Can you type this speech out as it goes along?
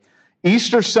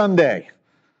Easter Sunday.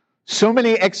 So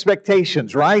many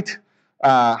expectations, right?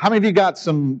 How many of you got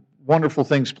some wonderful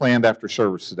things planned after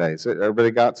service today? Has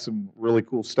everybody got some really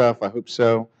cool stuff? I hope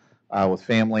so, with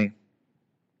family.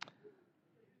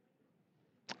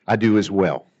 I do as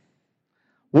well.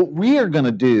 What we are going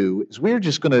to do is we're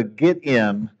just going to get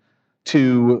in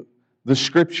to the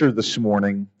Scripture this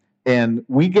morning, and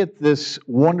we get this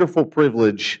wonderful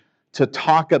privilege to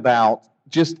talk about,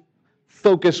 just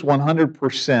focus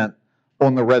 100%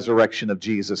 on the resurrection of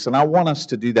Jesus. And I want us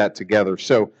to do that together.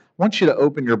 So I want you to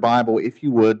open your Bible, if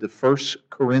you would, to 1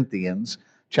 Corinthians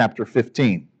chapter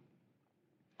 15.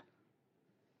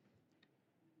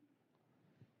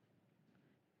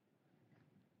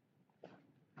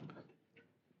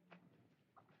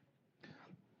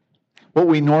 What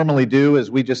we normally do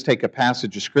is we just take a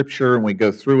passage of Scripture and we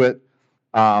go through it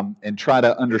and try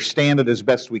to understand it as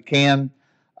best we can.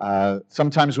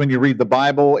 Sometimes when you read the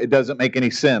Bible, it doesn't make any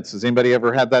sense. Has anybody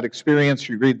ever had that experience?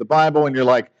 You read the Bible and you're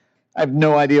like, I have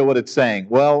no idea what it's saying.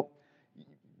 Well,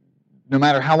 no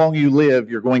matter how long you live,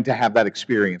 you're going to have that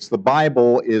experience. The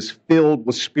Bible is filled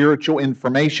with spiritual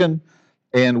information,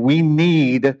 and we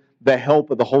need the help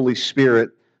of the Holy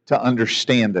Spirit to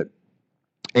understand it.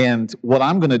 And what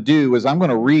I'm going to do is I'm going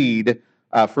to read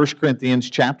 1 Corinthians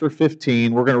chapter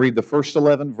 15. We're going to read the first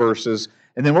 11 verses,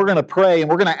 and then we're going to pray, and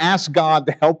we're going to ask God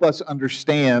to help us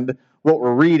understand what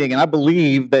we're reading. And I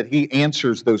believe that He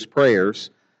answers those prayers.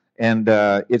 And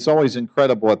it's always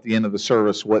incredible at the end of the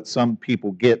service what some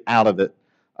people get out of it.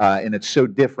 And it's so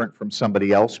different from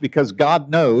somebody else because God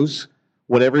knows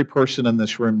what every person in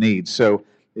this room needs. So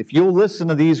if you'll listen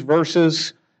to these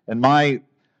verses and my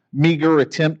meager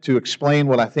attempt to explain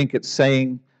what I think it's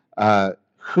saying,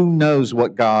 who knows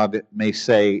what God may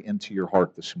say into your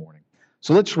heart this morning.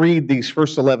 So let's read these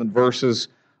first 11 verses,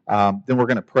 then we're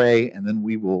going to pray, and then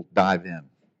we will dive in.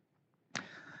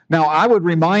 Now I would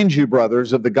remind you,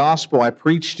 brothers, of the gospel I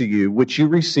preached to you, which you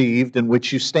received, in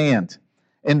which you stand,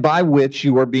 and by which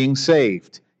you are being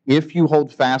saved, if you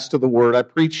hold fast to the word I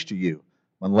preached to you,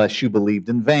 unless you believed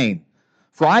in vain.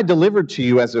 For I delivered to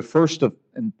you as of first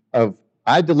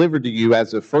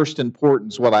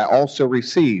importance what I also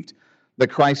received, that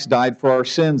Christ died for our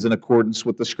sins in accordance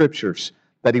with the Scriptures,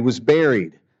 that He was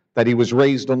buried, that He was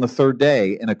raised on the third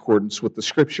day in accordance with the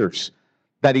Scriptures,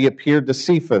 that He appeared to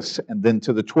Cephas and then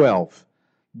to the 12.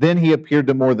 Then He appeared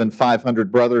to more than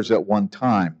 500 brothers at one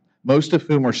time, most of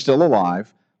whom are still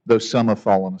alive, though some have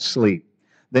fallen asleep.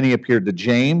 Then He appeared to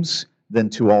James, then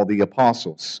to all the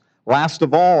apostles. Last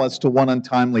of all, as to one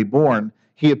untimely born,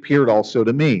 He appeared also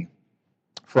to me.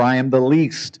 For I am the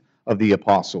least of the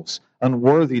apostles,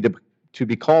 unworthy to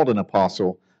be called an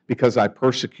apostle, because I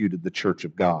persecuted the church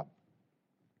of God.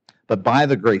 But by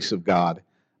the grace of God,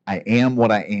 I am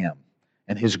what I am,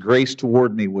 and His grace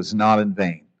toward me was not in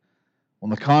vain. On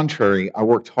the contrary, I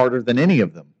worked harder than any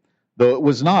of them, though it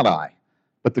was not I,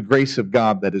 but the grace of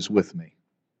God that is with me.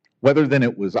 Whether then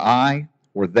it was I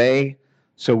or they,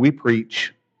 so we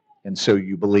preach, and so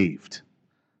you believed.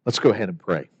 Let's go ahead and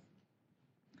pray.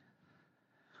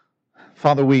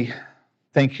 Father, we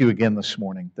thank you again this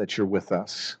morning that you're with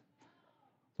us.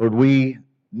 Lord, we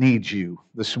need you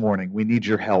this morning. We need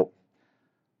your help.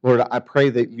 Lord, I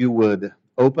pray that you would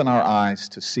open our eyes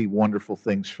to see wonderful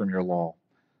things from your law.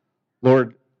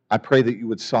 Lord, I pray that you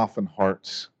would soften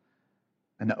hearts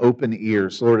and open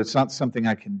ears. Lord, it's not something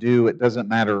I can do. It doesn't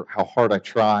matter how hard I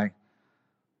try.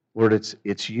 Lord,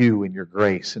 it's you and your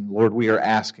grace. And Lord, we are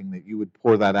asking that you would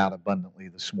pour that out abundantly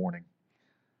this morning.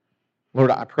 Lord,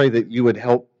 I pray that you would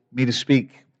help me to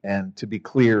speak and to be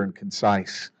clear and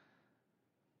concise.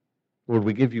 Lord,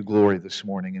 we give you glory this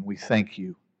morning, and we thank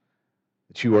you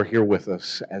that you are here with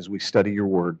us as we study your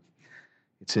word.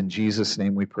 It's in Jesus'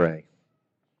 name we pray.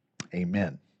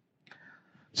 Amen.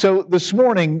 So this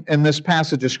morning in this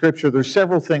passage of Scripture, there's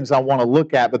several things I want to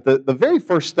look at, but the very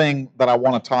first thing that I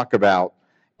want to talk about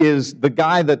is the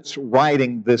guy that's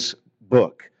writing this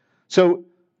book. So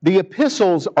the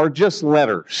epistles are just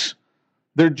letters.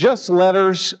 They're just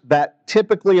letters that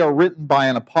typically are written by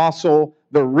an apostle.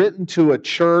 They're written to a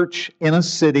church in a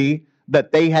city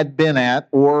that they had been at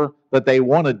or that they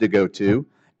wanted to go to.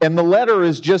 And the letter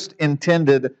is just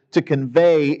intended to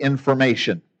convey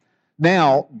information.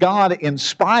 Now, God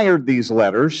inspired these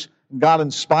letters. God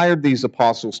inspired these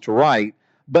apostles to write,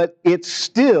 but it's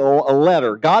still a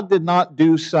letter. God did not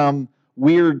do some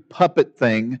weird puppet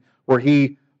thing where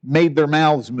He made their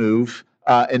mouths move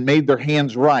and made their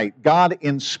hands write. God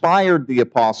inspired the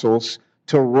apostles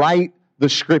to write the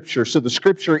Scripture. So the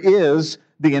Scripture is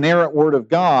the inerrant Word of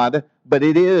God, but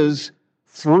it is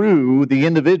through the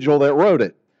individual that wrote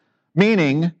it.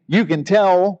 Meaning, you can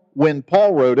tell when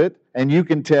Paul wrote it, and you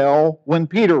can tell when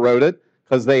Peter wrote it,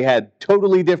 because they had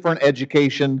totally different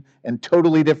education and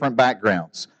totally different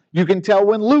backgrounds. You can tell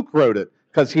when Luke wrote it,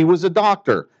 because he was a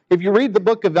doctor. If you read the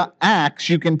book of Acts,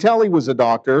 you can tell he was a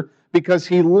doctor because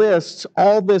he lists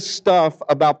all this stuff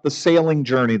about the sailing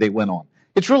journey they went on.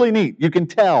 It's really neat. You can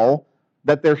tell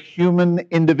that they're human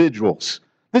individuals.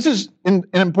 This is an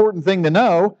important thing to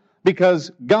know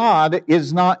because God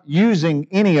is not using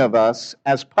any of us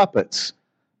as puppets.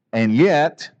 And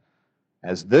yet,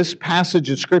 as this passage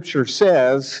of Scripture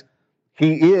says,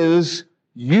 He is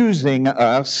using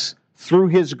us through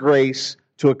His grace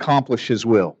to accomplish His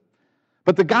will.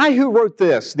 But the guy who wrote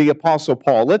this, the Apostle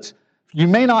Paul, you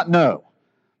may not know.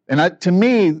 And to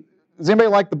me, does anybody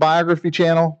like the Biography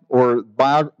channel or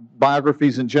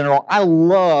biographies in general? I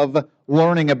love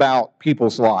learning about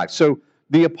people's lives. So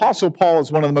the Apostle Paul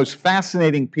is one of the most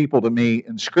fascinating people to me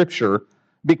in Scripture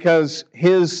because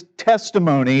his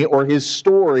testimony or his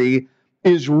story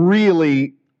is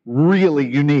really, really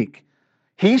unique.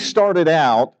 He started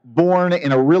out born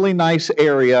in a really nice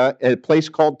area, a place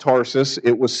called Tarsus.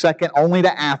 It was second only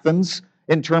to Athens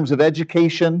in terms of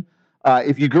education.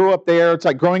 If you grew up there, it's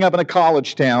like growing up in a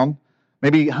college town.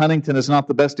 Maybe Huntington is not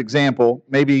the best example.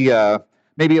 Maybe a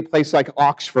place like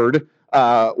Oxford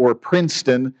or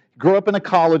Princeton. Grew up in a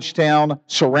college town,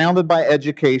 surrounded by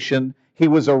education. He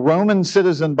was a Roman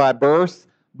citizen by birth,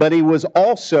 but he was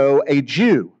also a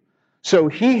Jew. So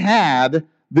he had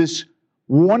this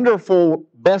wonderful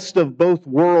best of both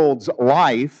worlds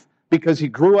life because he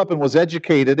grew up and was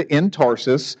educated in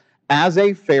Tarsus as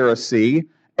a Pharisee,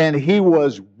 and he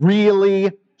was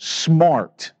really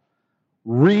smart.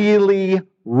 Really,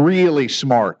 really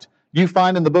smart. You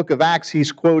find in the book of Acts,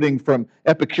 he's quoting from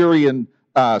Epicurean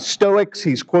Stoics.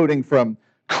 He's quoting from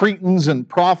Cretans and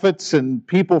prophets and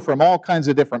people from all kinds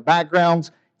of different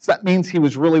backgrounds. So that means he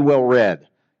was really well read,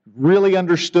 really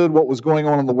understood what was going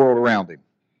on in the world around him.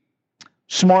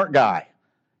 Smart guy,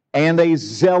 and a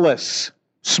zealous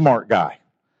smart guy.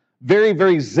 Very,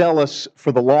 very zealous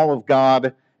for the law of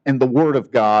God and the Word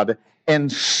of God,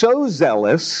 and so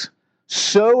zealous,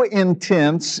 so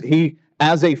intense, he,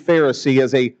 as a Pharisee,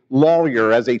 as a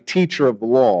lawyer, as a teacher of the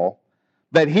law,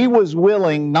 that he was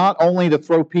willing not only to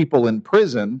throw people in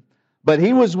prison, but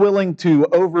he was willing to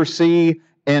oversee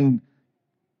and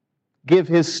give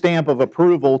his stamp of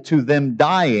approval to them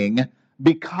dying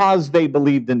because they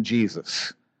believed in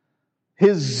Jesus.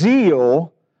 His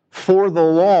zeal for the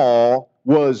law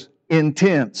was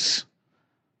intense.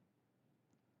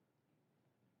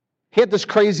 He had this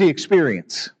crazy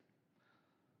experience.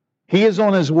 He is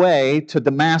on his way to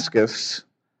Damascus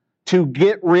to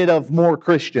get rid of more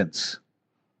Christians.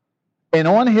 And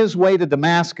on his way to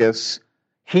Damascus,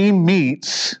 he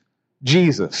meets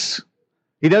Jesus.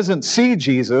 He doesn't see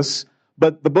Jesus,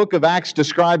 but the book of Acts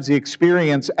describes the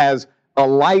experience as a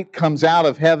light comes out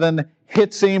of heaven,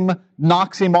 hits him,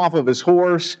 knocks him off of his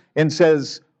horse, and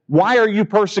says, "Why are you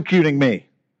persecuting me?"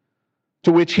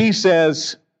 To which he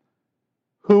says,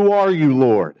 "Who are you,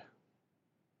 Lord?"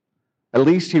 At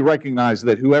least he recognized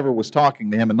that whoever was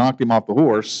talking to him and knocked him off the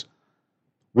horse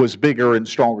was bigger and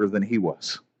stronger than he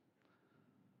was.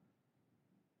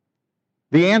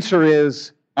 The answer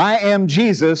is, "I am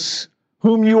Jesus,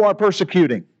 whom you are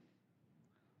persecuting."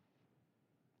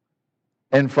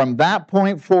 And from that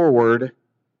point forward,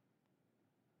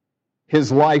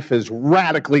 his life is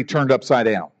radically turned upside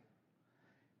down.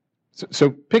 So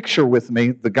picture with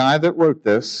me the guy that wrote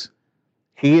this.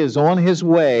 He is on his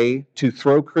way to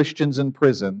throw Christians in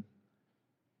prison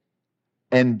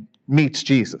and meets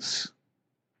Jesus.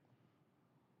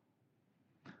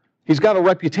 He's got a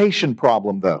reputation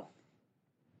problem, though.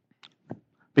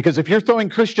 Because if you're throwing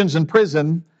Christians in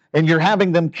prison and you're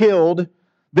having them killed,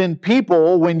 then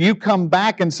people, when you come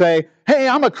back and say, "Hey,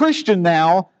 I'm a Christian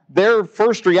now," their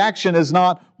first reaction is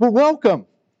not, "Well, welcome."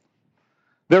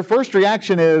 Their first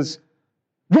reaction is,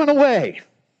 "Run away."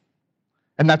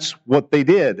 And that's what they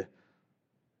did.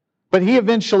 But he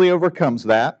eventually overcomes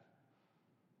that.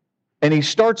 And he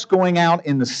starts going out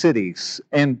in the cities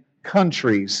and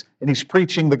countries, and he's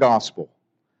preaching the gospel.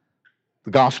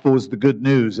 The gospel is the good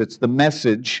news. It's the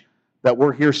message that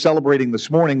we're here celebrating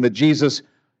this morning, that Jesus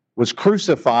was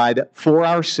crucified for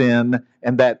our sin,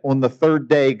 and that on the third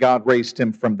day God raised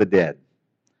him from the dead.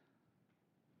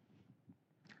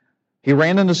 He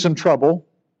ran into some trouble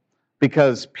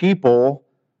because people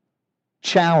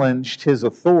challenged his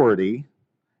authority,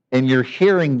 and you're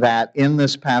hearing that in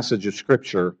this passage of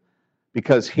Scripture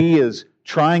because he is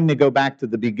trying to go back to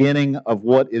the beginning of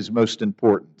what is most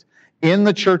important. In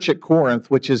the church at Corinth,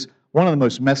 which is one of the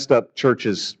most messed up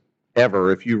churches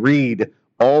ever, if you read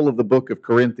all of the book of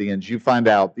Corinthians, you find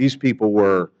out these people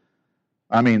were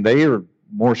I mean, they are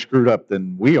more screwed up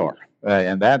than we are.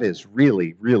 And that is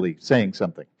really, really saying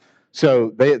something.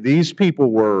 So these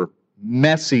people were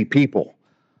messy people,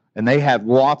 and they had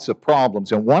lots of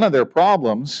problems. And one of their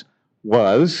problems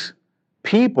was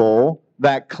people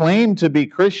that claimed to be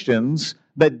Christians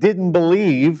that didn't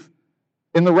believe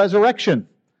in the resurrection,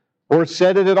 or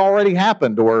said it had already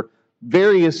happened, or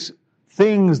various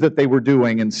things that they were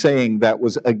doing and saying that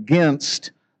was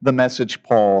against the message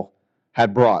Paul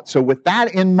had brought. So with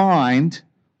that in mind,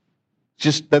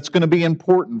 just that's going to be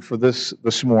important for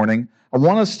this morning. I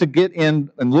want us to get in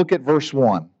and look at verse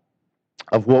 1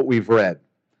 of what we've read.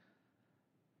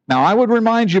 Now I would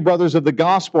remind you, brothers, of the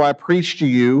gospel I preached to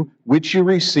you, which you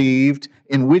received,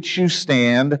 in which you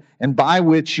stand, and by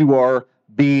which you are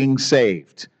being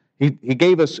saved. He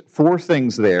gave us 4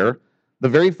 things there. The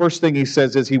very first thing he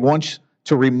says is he wants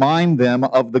to remind them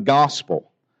of the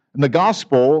gospel. And the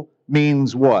gospel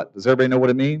means what? Does everybody know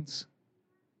what it means?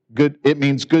 Good. It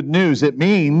means good news. It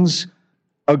means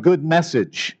a good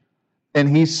message.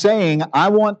 And he's saying, I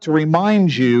want to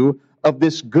remind you of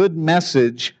this good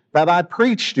message that I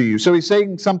preached to you. So he's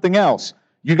saying something else.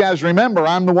 You guys remember,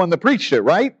 I'm the one that preached it,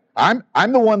 right? I'm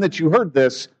the one that you heard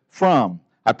this from.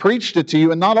 I preached it to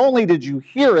you, and not only did you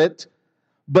hear it,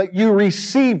 but you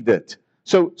received it.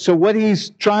 So what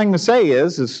he's trying to say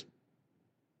is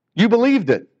you believed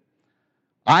it.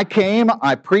 I came,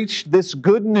 I preached this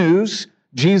good news.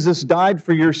 Jesus died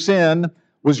for your sin,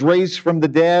 was raised from the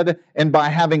dead, and by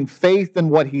having faith in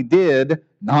what he did,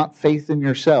 not faith in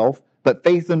yourself, but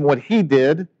faith in what he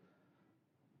did,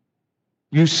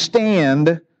 you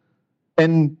stand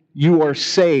and you are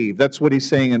saved. That's what he's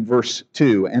saying in verse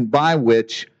 2, and by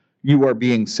which you are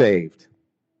being saved.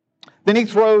 Then he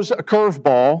throws a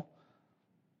curveball.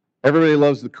 Everybody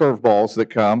loves the curveballs that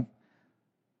come.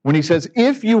 When he says,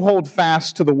 if you hold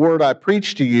fast to the word I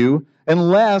preached to you,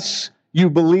 unless you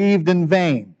believed in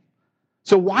vain.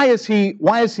 So why is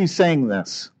he saying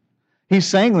this? He's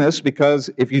saying this because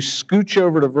if you scooch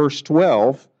over to verse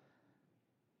 12,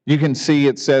 you can see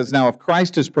it says, now if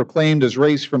Christ is proclaimed as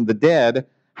raised from the dead,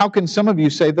 how can some of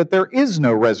you say that there is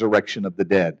no resurrection of the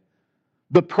dead?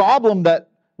 The problem that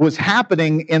was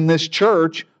happening in this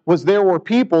church was there were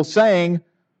people saying,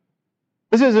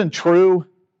 this isn't true.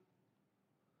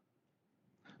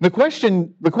 The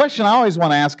question I always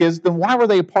want to ask is, then why were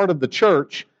they a part of the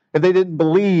church if they didn't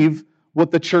believe what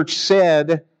the church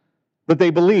said that they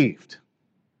believed?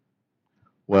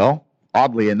 Well,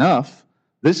 oddly enough,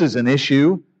 this is an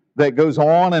issue that goes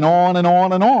on and on and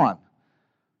on and on.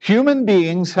 Human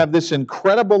beings have this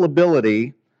incredible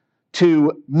ability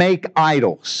to make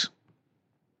idols.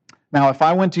 Now, if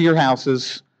I went to your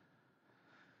houses,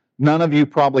 none of you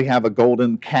probably have a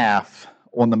golden calf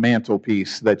on the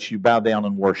mantelpiece that you bow down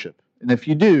and worship. And if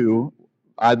you do,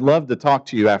 I'd love to talk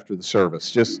to you after the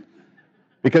service, just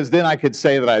because then I could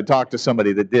say that I had talked to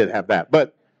somebody that did have that.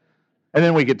 And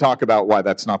then we could talk about why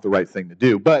that's not the right thing to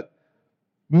do. But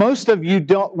most of you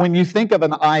don't, when you think of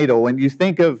an idol, and you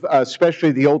think of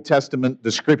especially the Old Testament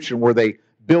description where they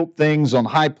built things on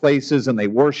high places and they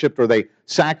worshiped or they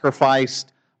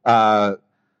sacrificed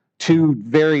to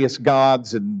various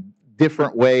gods in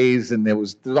different ways, and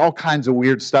there's all kinds of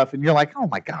weird stuff, and you're like, oh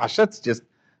my gosh,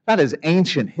 that is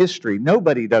ancient history.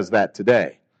 Nobody does that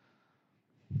today.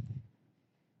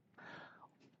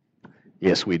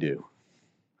 Yes, we do.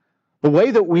 The way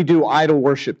that we do idol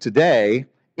worship today,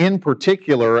 in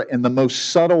particular, and the most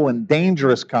subtle and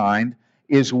dangerous kind,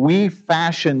 is we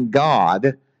fashion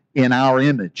God in our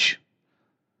image.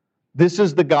 This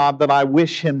is the God that I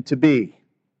wish him to be.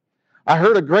 I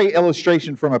heard a great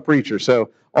illustration from a preacher, so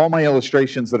all my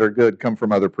illustrations that are good come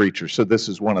from other preachers, so this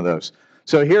is one of those.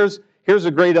 So here's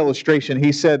a great illustration.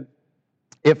 He said,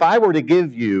 if I were to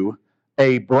give you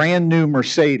a brand new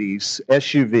Mercedes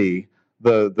SUV,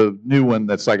 the new one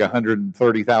that's like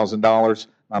 $130,000,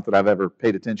 not that I've ever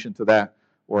paid attention to that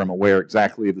or I'm aware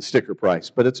exactly of the sticker price,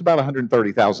 but it's about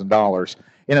 $130,000.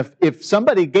 And if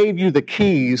somebody gave you the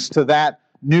keys to that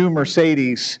new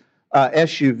Mercedes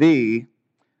SUV,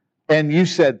 and you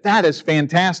said, that is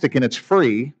fantastic and it's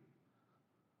free,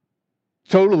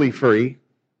 totally free,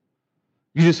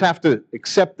 you just have to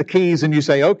accept the keys and you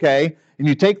say, okay, and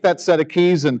you take that set of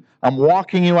keys and I'm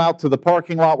walking you out to the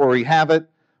parking lot where we have it.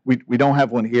 We don't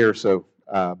have one here, so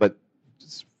but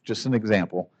it's just an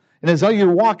example. And as though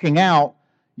you're walking out,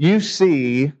 you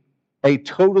see a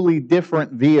totally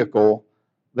different vehicle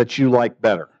that you like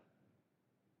better.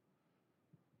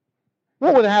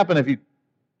 What would happen if you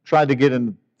tried to get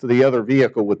into the other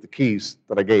vehicle with the keys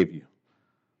that I gave you?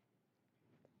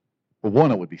 Well,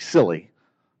 one, it would be silly,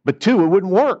 but two, it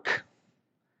wouldn't work.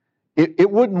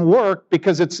 It wouldn't work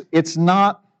because it's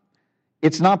not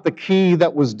it's not the key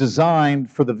that was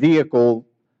designed for the vehicle.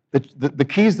 The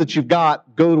keys that you've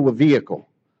got go to a vehicle.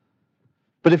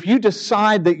 But if you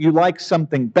decide that you like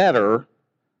something better,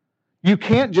 you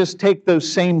can't just take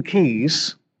those same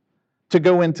keys to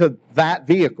go into that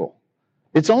vehicle.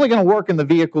 It's only going to work in the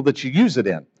vehicle that you use it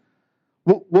in.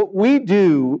 What we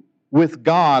do with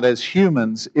God as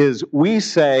humans is we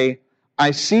say,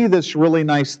 I see this really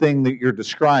nice thing that you're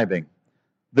describing,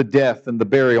 the death and the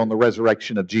burial and the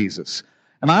resurrection of Jesus.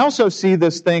 And I also see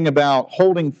this thing about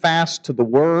holding fast to the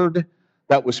word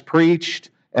that was preached,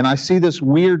 and I see this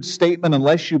weird statement,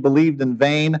 unless you believed in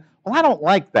vain. Well, I don't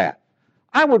like that.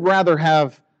 I would rather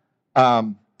have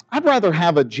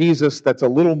a Jesus that's a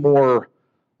little more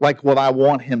like what I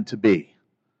want him to be.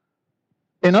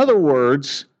 In other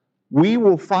words, we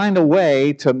will find a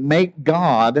way to make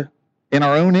God in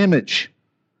our own image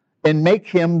and make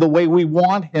him the way we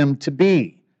want him to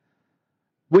be,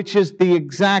 which is the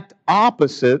exact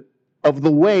opposite of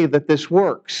the way that this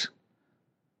works.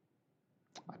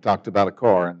 I talked about a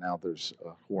car, and now there's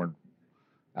a horn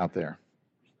out there.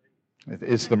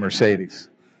 It's the Mercedes.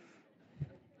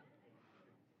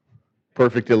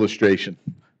 Perfect illustration.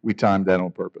 We timed that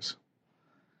on purpose.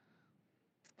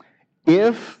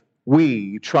 If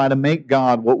we try to make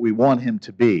God what we want him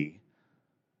to be,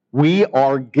 we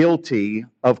are guilty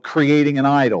of creating an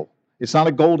idol. It's not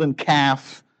a golden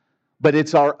calf, but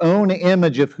it's our own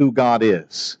image of who God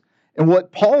is. And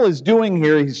what Paul is doing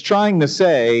here, he's trying to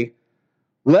say,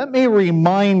 let me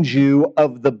remind you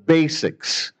of the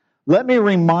basics. Let me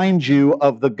remind you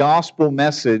of the gospel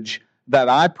message that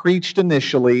I preached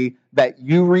initially, that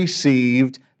you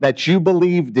received, that you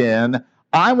believed in.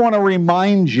 I want to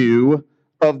remind you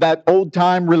of that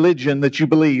old-time religion that you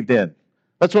believed in.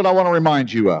 That's what I want to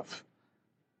remind you of.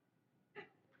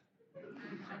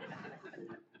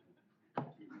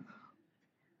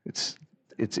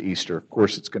 It's Easter. Of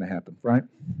course it's going to happen, right?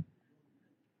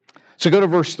 So go to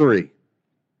verse 3.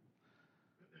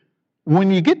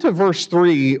 When you get to verse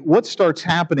 3, what starts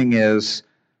happening is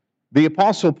the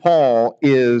Apostle Paul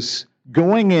is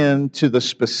going into the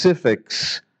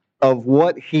specifics of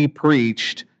what he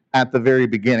preached at the very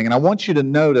beginning. And I want you to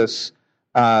notice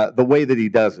the way that he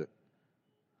does it.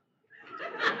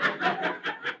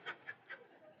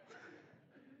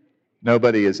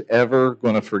 Nobody is ever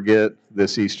going to forget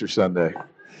this Easter Sunday.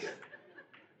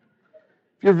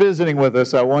 If you're visiting with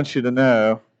us, I want you to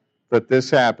know that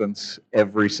this happens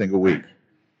every single week.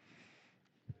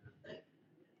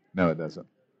 No, it doesn't.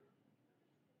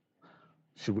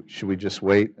 Should we just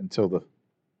wait until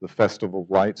the festival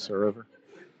lights are over?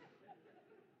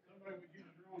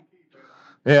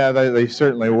 Yeah, they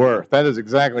certainly were. That is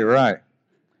exactly right.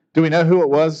 Do we know who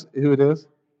it is?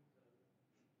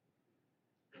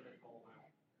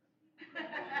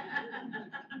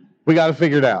 We got to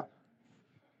figure it out.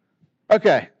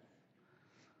 Okay.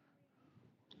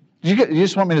 You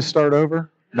just want me to start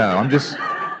over? No, I'm just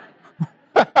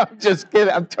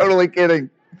kidding. I'm totally kidding.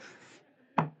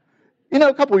 You know,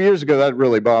 a couple of years ago, that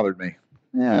really bothered me.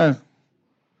 Yeah,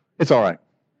 it's all right.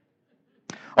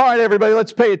 All right, everybody,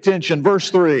 let's pay attention. Verse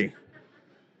 3.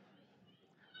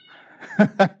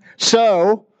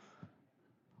 So,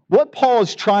 what Paul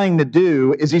is trying to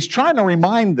do is he's trying to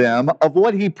remind them of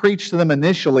what he preached to them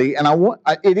initially, and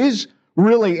it is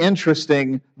really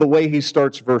interesting the way he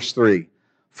starts verse 3.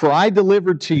 For I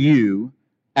delivered to you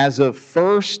as of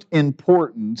first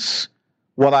importance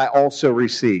what I also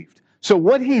received. So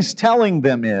what he's telling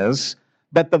them is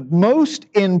that the most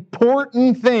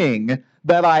important thing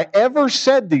that I ever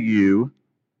said to you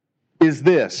is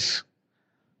this: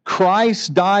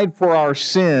 Christ died for our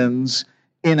sins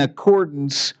in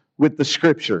accordance with the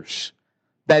Scriptures,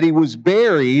 that he was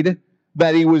buried,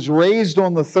 that he was raised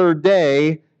on the third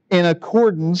day in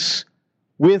accordance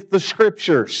with the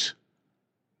Scriptures.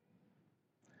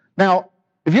 Now,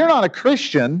 if you're not a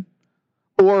Christian,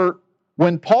 or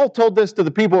when Paul told this to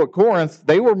the people at Corinth,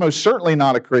 they were most certainly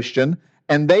not a Christian,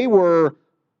 and they were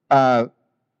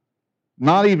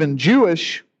not even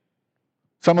Jewish,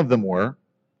 some of them were.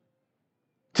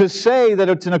 To say that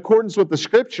it's in accordance with the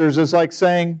Scriptures is like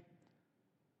saying,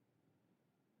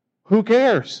 who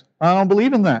cares? I don't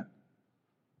believe in that.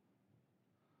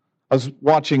 I was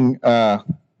watching,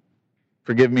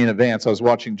 forgive me in advance, I was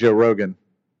watching Joe Rogan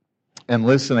and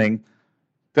listening.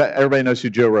 Everybody knows who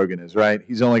Joe Rogan is, right?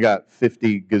 He's only got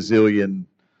 50 gazillion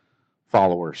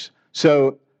followers. So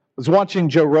I was watching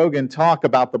Joe Rogan talk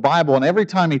about the Bible, and every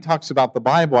time he talks about the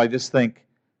Bible, I just think,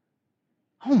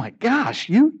 oh my gosh,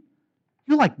 you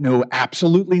like know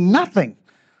absolutely nothing.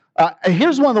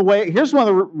 Here's one of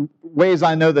the ways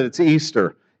I know that it's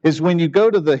Easter is when you go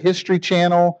to the History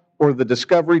Channel or the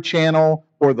Discovery Channel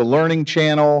or the Learning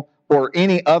Channel or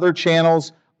any other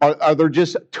channels, are they're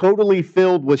just totally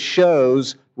filled with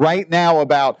shows right now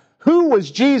about who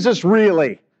was Jesus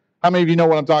really? How many of you know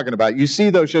what I'm talking about? You see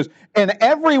those shows, and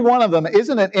every one of them,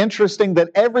 isn't it interesting that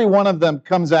every one of them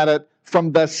comes at it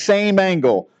from the same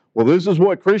angle? Well, this is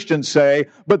what Christians say,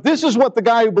 but this is what the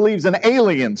guy who believes in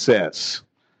aliens says.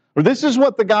 Or this is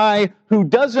what the guy who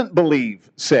doesn't believe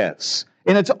says.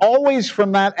 And it's always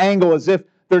from that angle, as if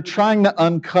they're trying to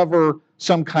uncover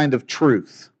some kind of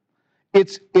truth.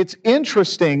 It's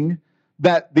interesting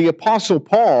that the Apostle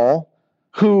Paul,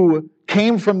 who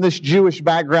came from this Jewish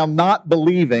background not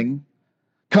believing,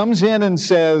 comes in and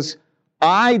says,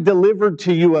 I delivered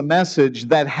to you a message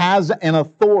that has an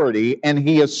authority, and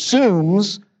he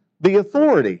assumes the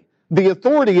authority. The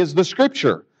authority is the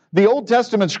Scripture. The Old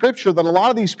Testament Scripture that a lot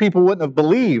of these people wouldn't have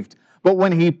believed, but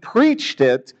when he preached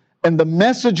it and the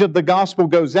message of the gospel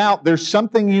goes out, there's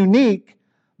something unique.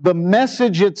 The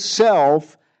message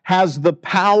itself has the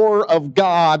power of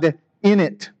God in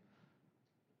it.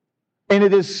 And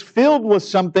it is filled with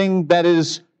something that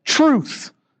is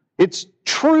truth. It's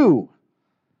true.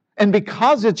 And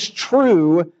because it's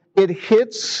true, it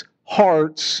hits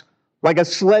hearts like a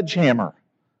sledgehammer.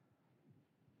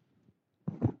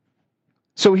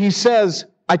 So he says,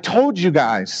 I told you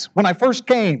guys when I first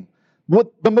came,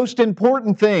 what the most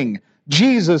important thing,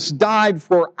 Jesus died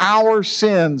for our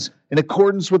sins in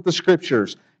accordance with the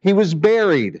Scriptures. He was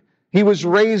buried. He was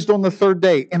raised on the third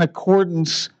day in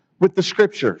accordance with the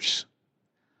Scriptures.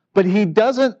 But he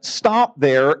doesn't stop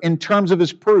there in terms of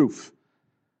his proof.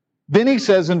 Then he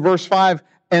says in verse 5,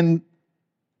 and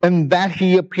that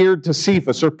he appeared to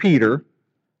Cephas, or Peter,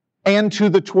 and to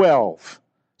the 12.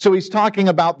 So he's talking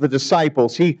about the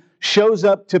disciples. He shows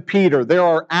up to Peter. There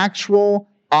are actual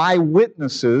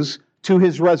eyewitnesses to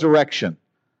his resurrection.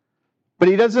 But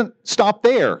he doesn't stop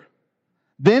there.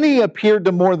 Then he appeared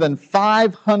to more than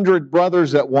 500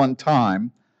 brothers at one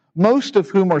time, most of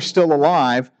whom are still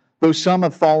alive, though some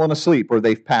have fallen asleep or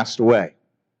they've passed away.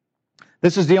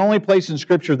 This is the only place in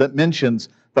Scripture that mentions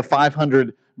the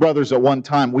 500 brothers at one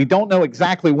time. We don't know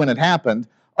exactly when it happened,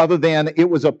 other than it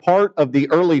was a part of the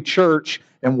early church,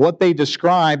 and what they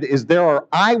described is there are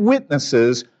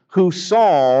eyewitnesses who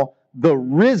saw the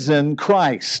risen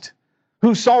Christ,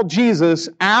 who saw Jesus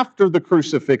after the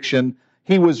crucifixion.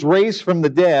 He was raised from the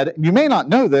dead. You may not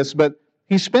know this, but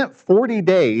he spent 40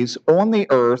 days on the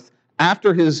earth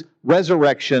after his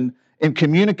resurrection in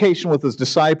communication with his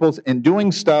disciples and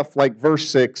doing stuff like verse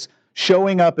 6,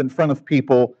 showing up in front of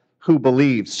people who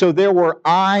believed. So there were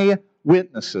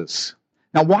eyewitnesses.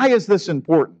 Now, why is this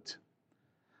important?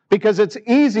 Because it's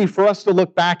easy for us to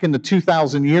look back into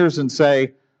 2,000 years and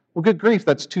say, well, good grief,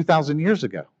 that's 2,000 years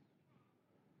ago.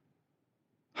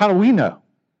 How do we know?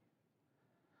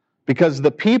 Because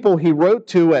the people he wrote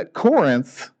to at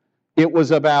Corinth, it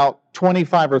was about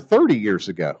 25 or 30 years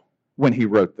ago when he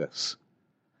wrote this.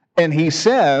 And he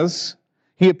says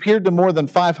he appeared to more than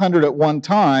 500 at one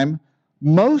time,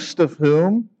 most of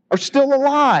whom are still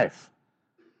alive.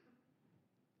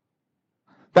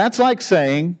 That's like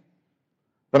saying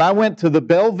that I went to the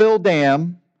Belleville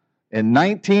Dam in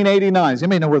 1989. You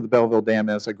may know where the Belleville Dam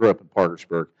is. I grew up in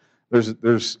Parkersburg.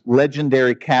 There's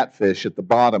legendary catfish at the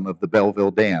bottom of the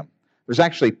Belleville Dam. There's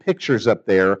actually pictures up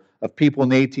there of people in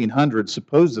the 1800s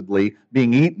supposedly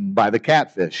being eaten by the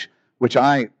catfish, which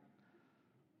I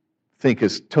think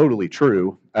is totally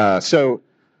true. So,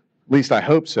 at least I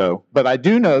hope so. But I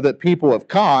do know that people have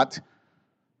caught.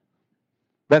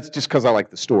 That's just because I like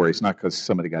the stories, not because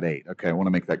somebody got ate. Okay, I want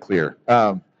to make that clear.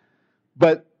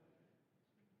 But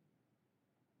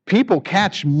people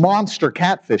catch monster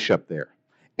catfish up there.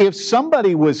 If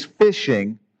somebody was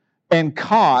fishing and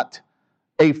caught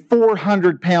a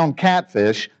 400-pound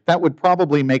catfish, that would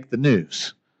probably make the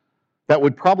news. That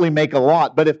would probably make a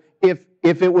lot. But if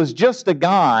it was just a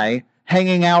guy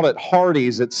hanging out at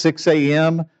Hardee's at 6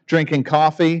 a.m. drinking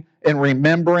coffee and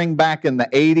remembering back in the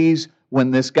 80s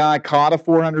when this guy caught a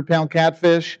 400-pound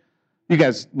catfish, you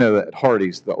guys know that at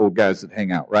Hardee's, the old guys that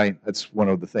hang out, right? That's one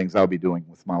of the things I'll be doing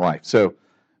with my life. So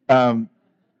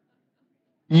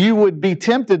you would be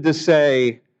tempted to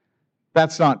say,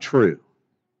 that's not true.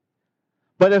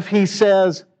 But if he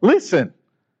says, listen,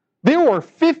 there were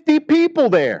 50 people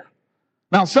there.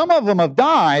 Now, some of them have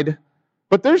died,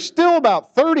 but there's still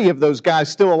about 30 of those guys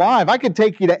still alive. I could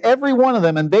take you to every one of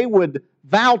them, and they would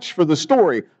vouch for the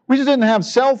story. We just didn't have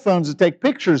cell phones to take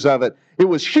pictures of it. It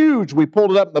was huge. We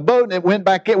pulled it up in the boat, and it went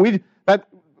back in. But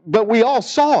we all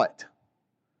saw it.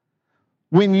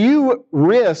 When you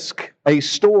risk a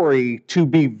story to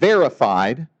be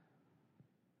verified,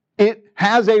 it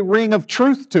has a ring of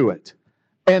truth to it.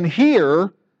 And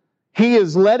here, He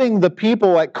is letting the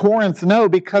people at Corinth know,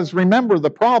 because remember, the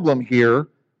problem here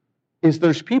is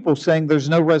there's people saying there's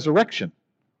no resurrection.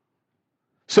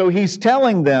 So he's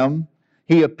telling them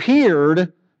he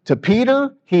appeared to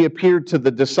Peter, he appeared to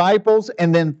the disciples,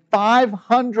 and then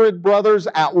 500 brothers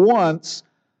at once.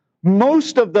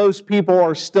 Most of those people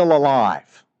are still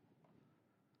alive.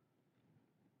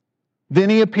 Then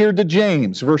he appeared to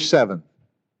James, verse 7,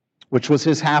 which was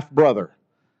his half-brother.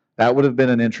 That would have been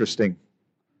an interesting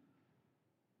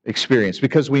experience,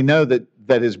 because we know that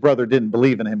his brother didn't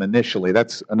believe in him initially.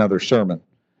 That's another sermon.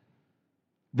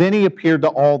 Then he appeared to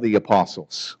all the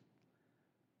apostles.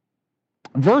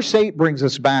 Verse 8 brings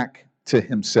us back to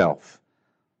himself.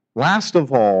 Last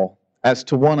of all, as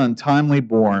to one untimely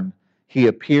born, he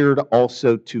appeared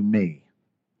also to me.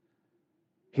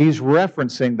 He's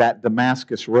referencing that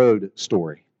Damascus Road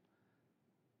story.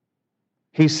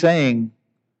 He's saying,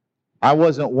 I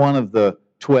wasn't one of the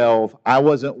 12. I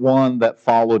wasn't one that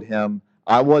followed him.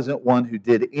 I wasn't one who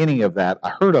did any of that. I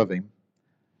heard of him,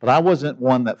 but I wasn't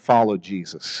one that followed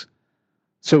Jesus.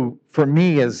 So for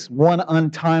me, as one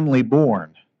untimely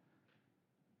born,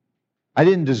 I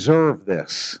didn't deserve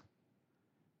this.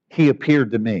 He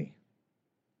appeared to me.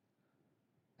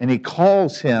 And he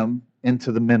calls him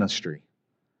into the ministry.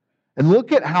 And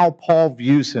look at how Paul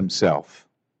views himself.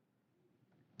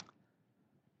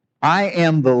 I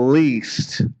am the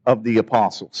least of the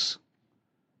apostles,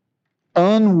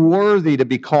 unworthy to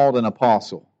be called an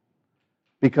apostle,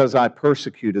 because I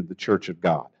persecuted the church of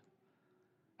God.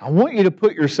 I want you to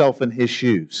put yourself in his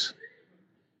shoes.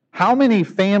 How many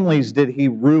families did he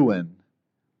ruin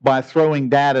by throwing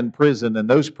dad in prison? And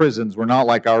those prisons were not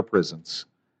like our prisons.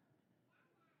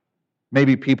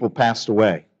 Maybe people passed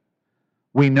away.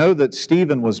 We know that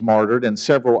Stephen was martyred and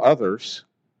several others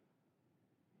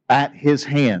at his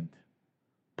hand.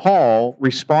 Paul,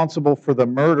 responsible for the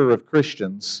murder of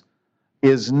Christians,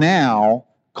 is now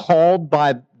called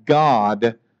by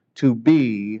God to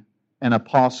be an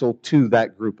apostle to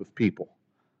that group of people.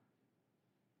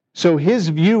 So his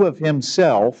view of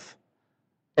himself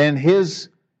and his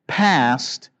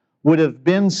past would have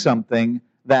been something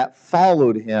that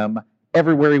followed him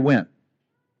everywhere he went.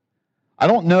 I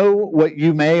don't know what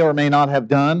you may or may not have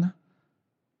done,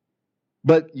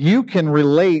 but you can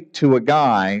relate to a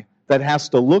guy that has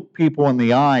to look people in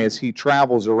the eye as he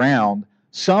travels around,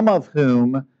 some of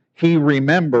whom he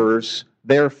remembers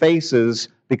their faces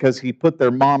because he put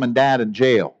their mom and dad in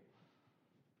jail,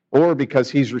 or because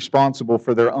he's responsible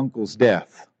for their uncle's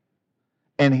death.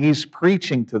 And he's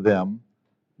preaching to them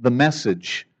the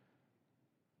message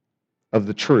of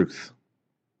the truth.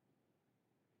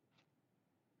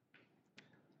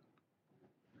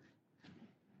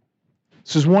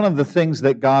 This is one of the things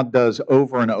that God does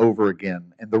over and over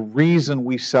again. And the reason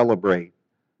we celebrate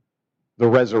the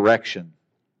resurrection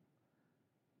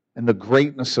and the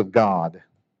greatness of God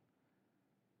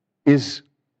is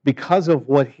because of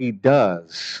what he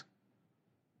does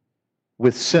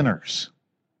with sinners.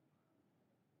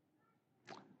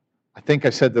 I think I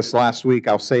said this last week.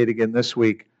 I'll say it again this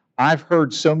week. I've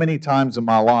heard so many times in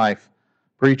my life,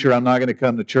 preacher, I'm not going to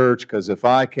come to church because if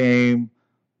I came,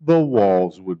 the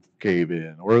walls would cave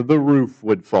in or the roof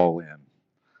would fall in.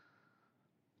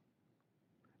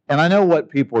 And I know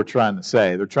what people are trying to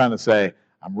say. They're trying to say,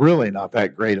 I'm really not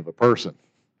that great of a person.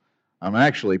 I'm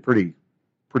actually pretty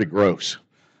gross.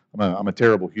 I'm a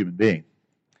terrible human being.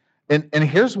 And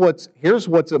here's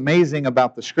what's amazing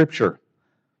about the Scripture.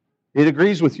 It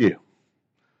agrees with you.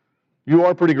 You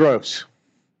are pretty gross.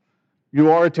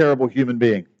 You are a terrible human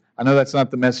being. I know that's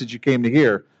not the message you came to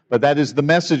hear, but that is the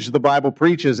message the Bible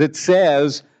preaches. It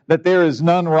says that there is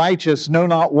none righteous, no,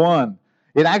 not one.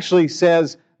 It actually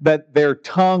says that their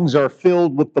tongues are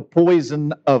filled with the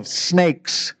poison of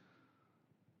snakes.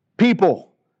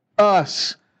 People,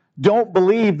 us, don't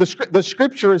believe. The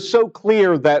Scripture is so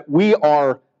clear that we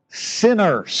are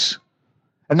sinners.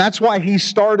 And that's why he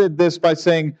started this by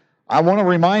saying, I want to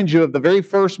remind you of the very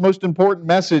first, most important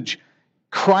message.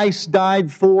 Christ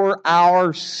died for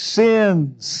our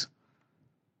sins.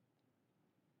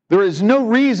 There is no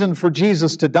reason for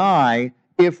Jesus to die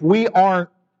if we aren't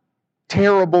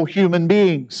terrible human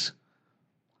beings.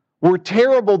 We're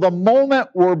terrible the moment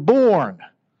we're born.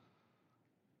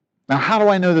 Now, how do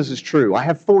I know this is true? I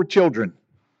have 4 children.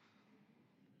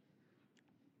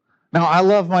 Now, I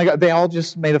love they all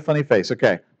just made a funny face.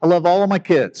 Okay. I love all of my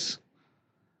kids.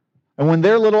 And when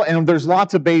they're little, and there's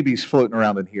lots of babies floating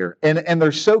around in here, and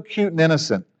they're so cute and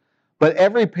innocent, but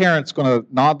every parent's going to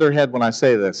nod their head when I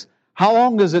say this. How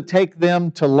long does it take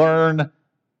them to learn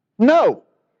no?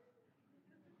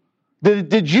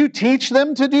 Did you teach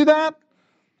them to do that?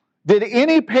 Did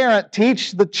any parent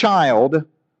teach the child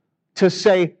to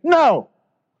say no?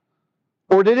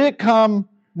 Or did it come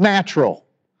natural?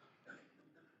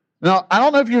 Now, I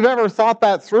don't know if you've ever thought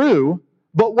that through,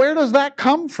 but where does that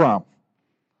come from?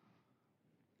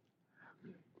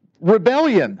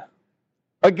 Rebellion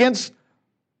against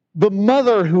the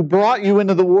mother who brought you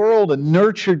into the world and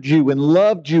nurtured you and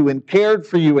loved you and cared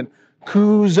for you and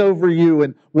coos over you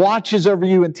and watches over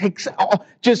you and takes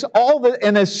just all the,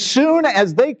 and as soon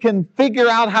as they can figure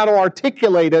out how to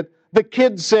articulate it, the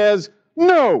kid says,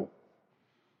 no.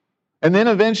 And then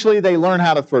eventually they learn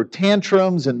how to throw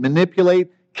tantrums and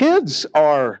manipulate. Kids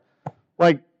are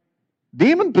like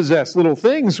demon-possessed little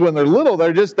things when they're little.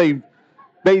 They're just, they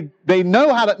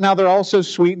know how to, now they're also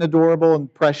sweet and adorable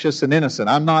and precious and innocent.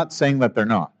 I'm not saying that they're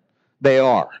not. They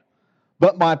are.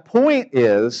 But my point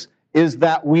is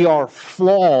that we are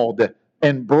flawed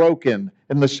and broken.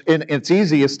 And it's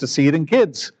easiest to see it in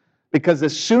kids. Because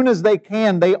as soon as they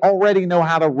can, they already know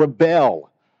how to rebel.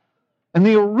 And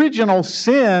the original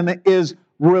sin is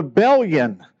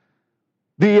rebellion.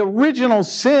 The original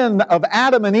sin of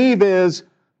Adam and Eve is,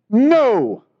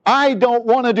 no, I don't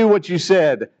want to do what you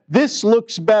said. This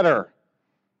looks better.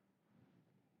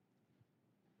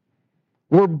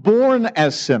 We're born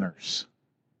as sinners.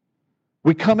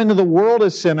 We come into the world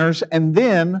as sinners, and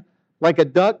then, like a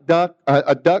duck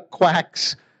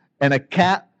quacks, and a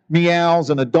cat meows,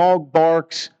 and a dog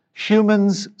barks,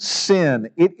 humans sin.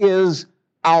 It is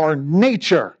our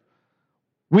nature.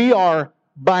 We are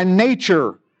by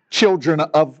nature children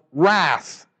of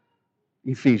wrath,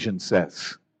 Ephesians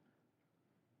says.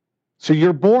 So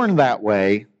you're born that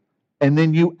way, and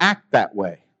then you act that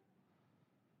way.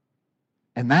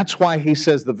 And that's why he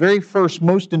says the very first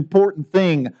most important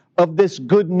thing of this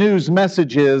good news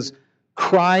message is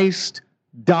Christ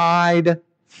died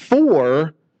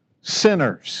for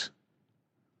sinners.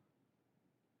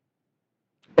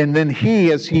 And then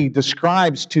he, as he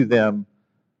describes to them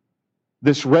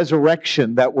this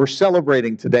resurrection that we're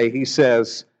celebrating today, he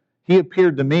says, he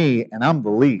appeared to me and I'm the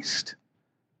least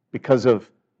because of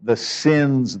the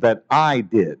sins that I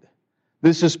did.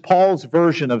 This is Paul's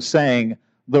version of saying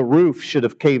the roof should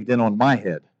have caved in on my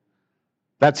head.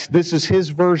 This is his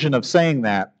version of saying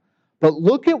that. But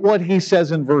look at what he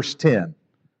says in verse 10.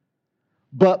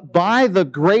 But by the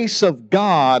grace of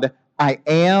God, I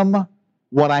am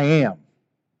what I am.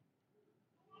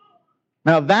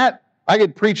 Now that, I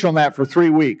could preach on that for 3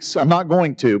 weeks. I'm not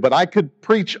going to, but I could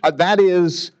preach. That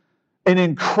is an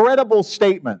incredible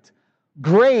statement.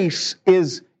 Grace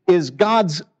is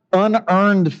God's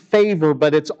unearned favor,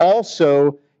 but it's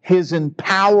also His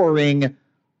empowering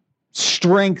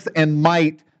strength and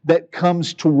might that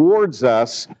comes towards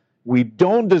us. We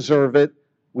don't deserve it.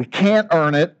 We can't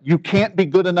earn it. You can't be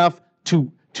good enough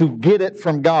to get it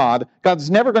from God. God's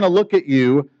never going to look at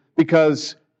you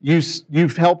because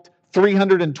you've helped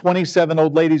 327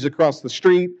 old ladies across the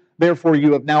street. Therefore,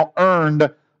 you have now earned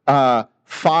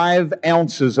 5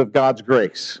 ounces of God's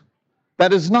grace.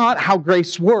 That is not how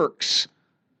grace works.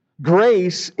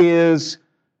 Grace is,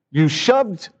 you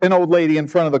shoved an old lady in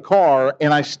front of the car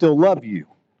and I still love you.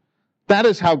 That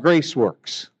is how grace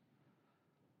works.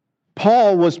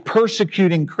 Paul was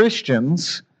persecuting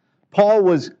Christians. Paul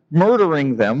was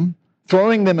murdering them,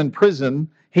 throwing them in prison.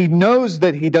 He knows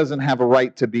that he doesn't have a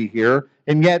right to be here,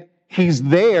 and yet he's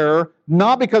there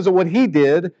not because of what he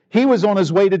did. He was on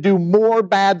his way to do more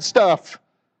bad stuff.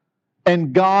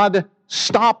 And God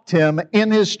stopped him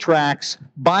in his tracks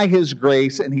by His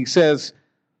grace, and he says,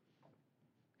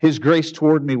 His grace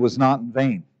toward me was not in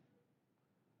vain.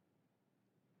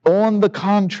 On the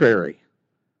contrary,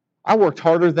 I worked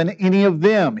harder than any of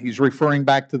them. He's referring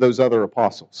back to those other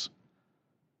apostles.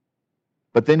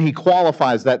 But then he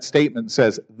qualifies that statement and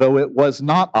says, though it was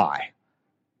not I,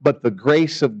 but the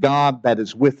grace of God that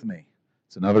is with me.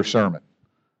 It's another sermon.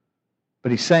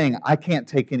 But he's saying, I can't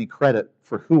take any credit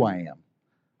for who I am.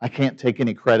 I can't take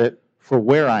any credit for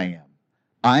where I am.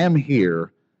 I am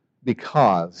here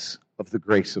because of the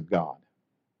grace of God.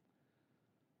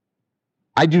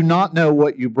 I do not know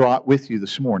what you brought with you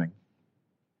this morning,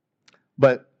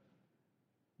 but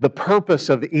the purpose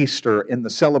of Easter and the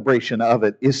celebration of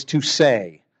it is to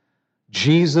say,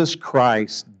 Jesus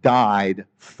Christ died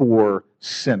for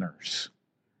sinners.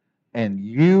 And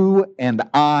you and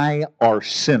I are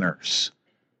sinners.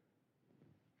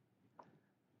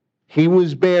 He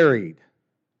was buried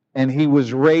and He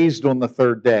was raised on the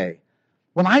 3rd day.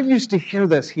 When I used to hear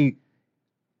this, He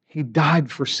died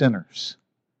for sinners.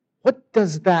 What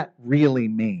does that really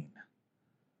mean?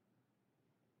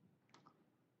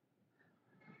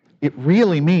 It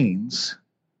really means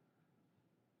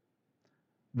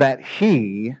that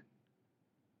He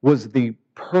was the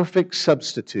perfect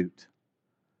substitute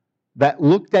that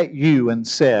looked at you and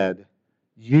said,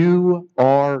 "You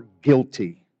are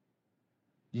guilty.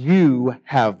 You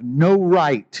have no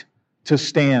right to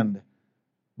stand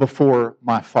before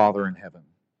my Father in heaven."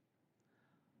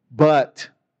 But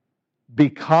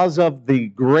because of the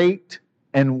great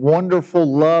and wonderful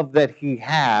love that He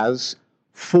has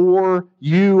for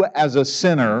you as a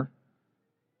sinner,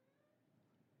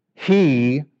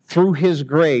 He, through His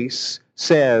grace,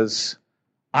 says,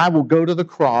 "I will go to the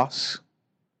cross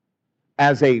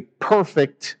as a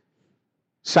perfect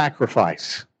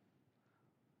sacrifice."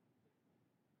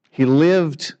 He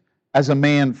lived as a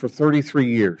man for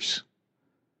 33 years,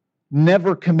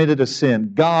 never committed a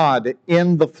sin, God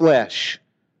in the flesh.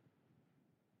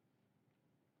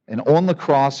 And on the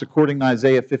cross, according to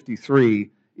Isaiah 53,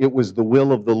 it was the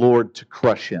will of the Lord to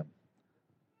crush Him.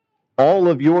 All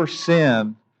of your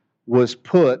sin was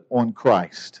put on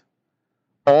Christ.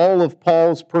 All of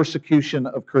Paul's persecution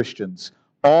of Christians,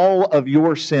 all of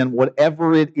your sin,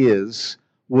 whatever it is,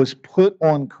 was put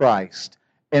on Christ.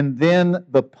 And then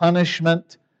the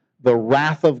punishment, the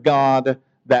wrath of God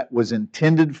that was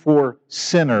intended for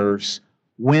sinners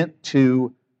went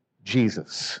to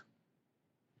Jesus.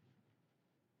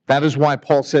 That is why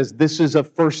Paul says this is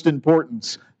of first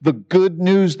importance. The good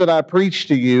news that I preach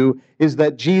to you is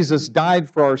that Jesus died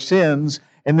for our sins,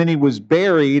 and then He was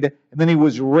buried, and then He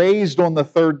was raised on the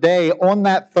third day. On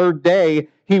that third day,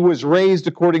 He was raised,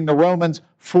 according to Romans,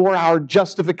 for our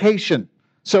justification.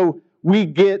 So we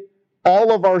get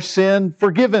all of our sin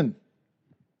forgiven.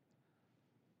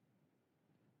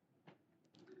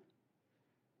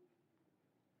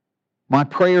 My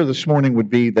prayer this morning would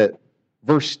be that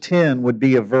verse 10 would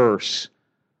be a verse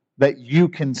that you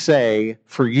can say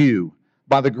for you,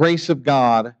 by the grace of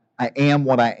God, I am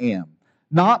what I am.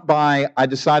 Not by, I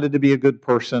decided to be a good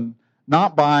person,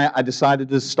 not by, I decided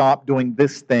to stop doing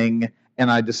this thing,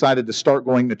 and I decided to start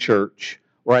going to church,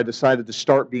 or I decided to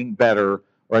start being better,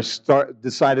 or I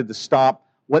decided to stop,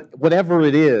 whatever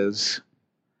it is,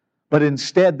 but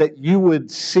instead that you would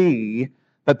see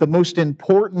that the most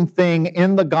important thing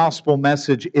in the gospel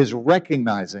message is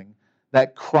recognizing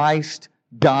that Christ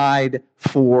died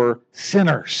for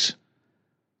sinners,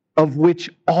 of which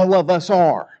all of us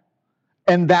are.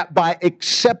 And that by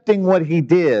accepting what He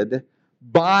did,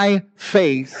 by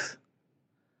faith,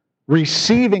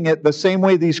 receiving it the same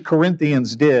way these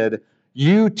Corinthians did,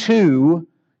 you too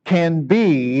can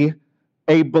be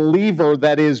a believer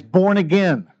that is born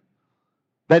again,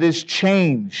 that is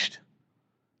changed.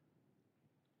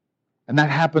 And that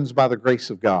happens by the grace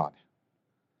of God.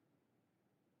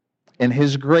 And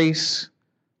His grace,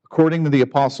 according to the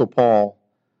Apostle Paul,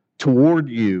 toward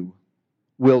you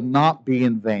will not be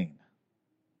in vain.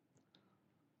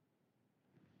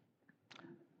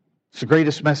 It's the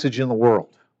greatest message in the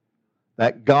world,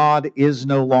 that God is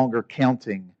no longer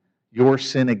counting your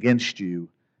sin against you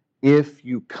if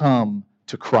you come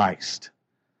to Christ.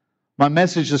 My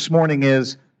message this morning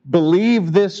is,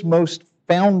 believe this most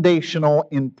foundational,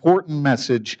 important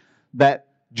message that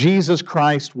Jesus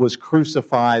Christ was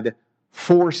crucified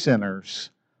for sinners,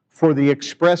 for the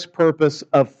express purpose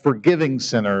of forgiving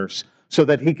sinners, so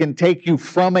that He can take you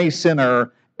from a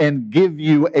sinner and give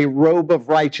you a robe of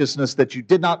righteousness that you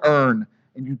did not earn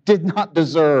and you did not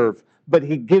deserve, but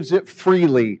He gives it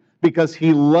freely because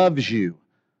He loves you.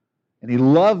 And He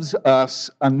loves us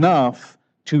enough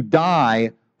to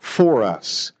die for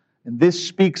us. And this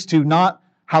speaks to not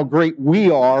how great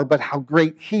we are, but how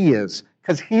great He is.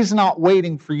 Because He's not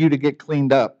waiting for you to get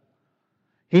cleaned up.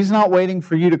 He's not waiting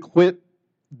for you to quit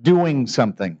doing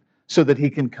something so that He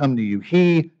can come to you.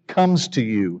 He comes to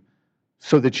you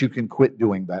so that you can quit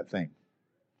doing that thing.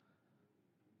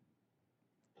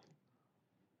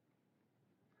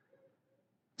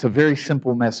 It's a very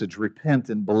simple message. Repent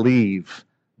and believe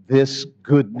this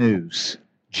good news.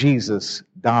 Jesus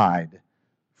died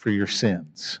for your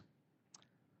sins. I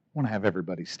want to have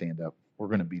everybody stand up. We're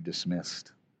going to be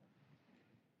dismissed.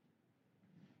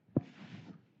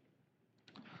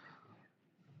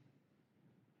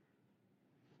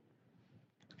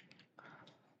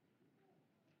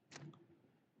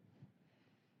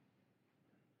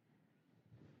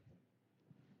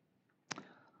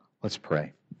 Let's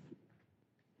pray.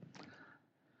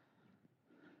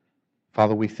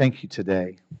 Father, we thank You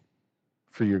today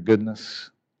for Your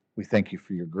goodness. We thank You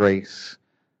for Your grace.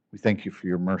 We thank You for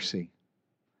Your mercy.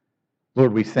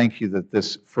 Lord, we thank You that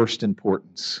this first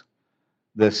importance,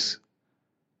 this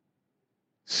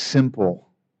simple,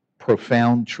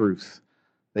 profound truth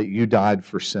that You died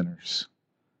for sinners,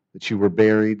 that You were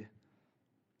buried,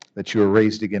 that You were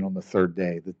raised again on the third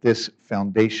day, that this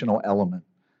foundational element,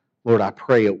 Lord, I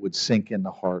pray it would sink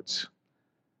into hearts.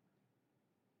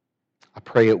 I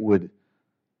pray it would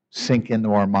sink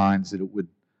into our minds, that it would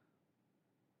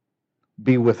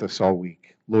be with us all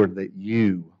week. Lord, that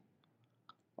you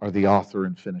are the author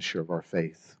and finisher of our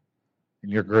faith,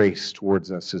 and your grace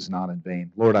towards us is not in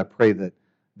vain. Lord, I pray that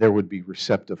there would be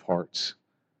receptive hearts.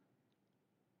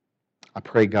 I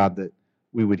pray, God, that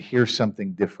we would hear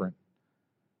something different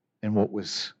in what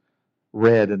was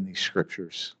read in these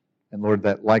scriptures. And Lord,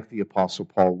 that like the Apostle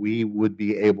Paul, we would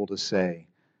be able to say,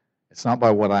 it's not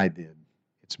by what I did,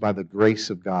 it's by the grace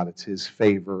of God, it's His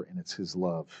favor and it's His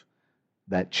love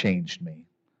that changed me.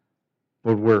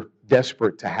 Lord, we're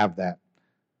desperate to have that.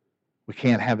 We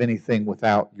can't have anything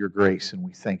without your grace, and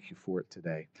we thank you for it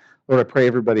today. Lord, I pray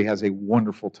everybody has a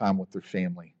wonderful time with their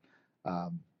family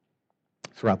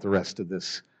throughout the rest of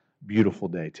this beautiful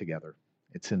day together.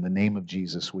 It's in the name of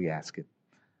Jesus we ask it.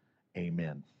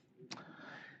 Amen.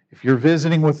 If you're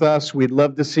visiting with us, we'd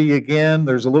love to see you again.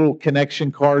 There's a little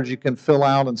connection card you can fill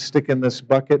out and stick in this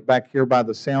bucket back here by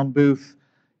the sound booth.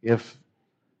 If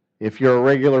you're a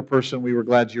regular person, we were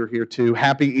glad you're here too.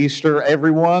 Happy Easter,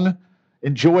 everyone.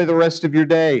 Enjoy the rest of your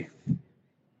day.